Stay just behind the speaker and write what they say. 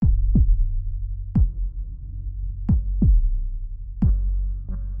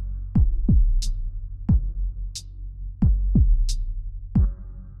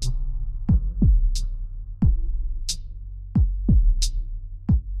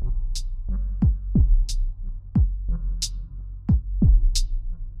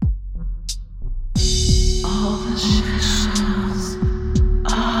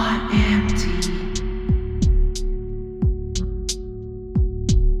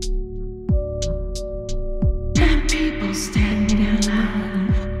standing in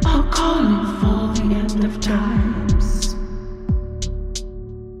line, all calling for the end of times.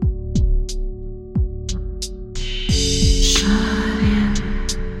 Shut in,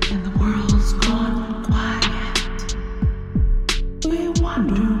 and the world's gone quiet. We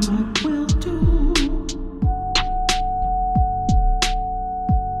wonder what we'll do.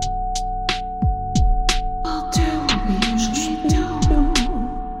 We'll do what we usually do.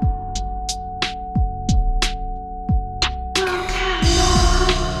 We'll carry on.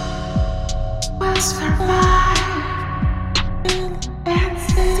 We'll survive and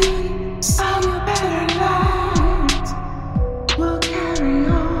see some better lives. We'll carry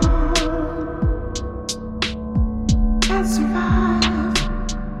on and survive.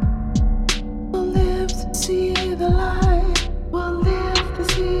 We'll live to see the light. We'll live to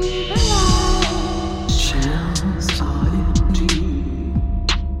see the light. Shells are empty.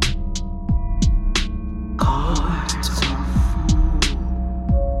 Cards are full.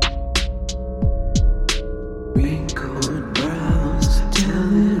 Wrinkled brows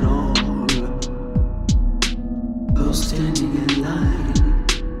tell it all. Those standing in line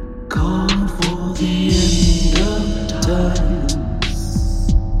call for the end of times.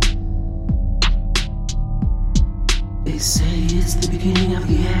 They say it's the beginning of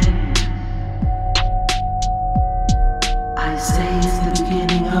the end. I say it's the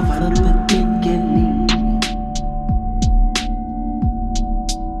beginning of the beginning.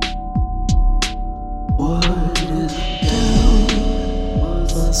 What is down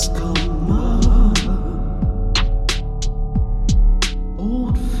must come up.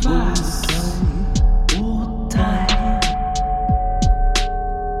 Hold fast, hold tight.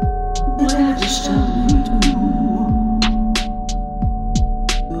 Whatever shall we do?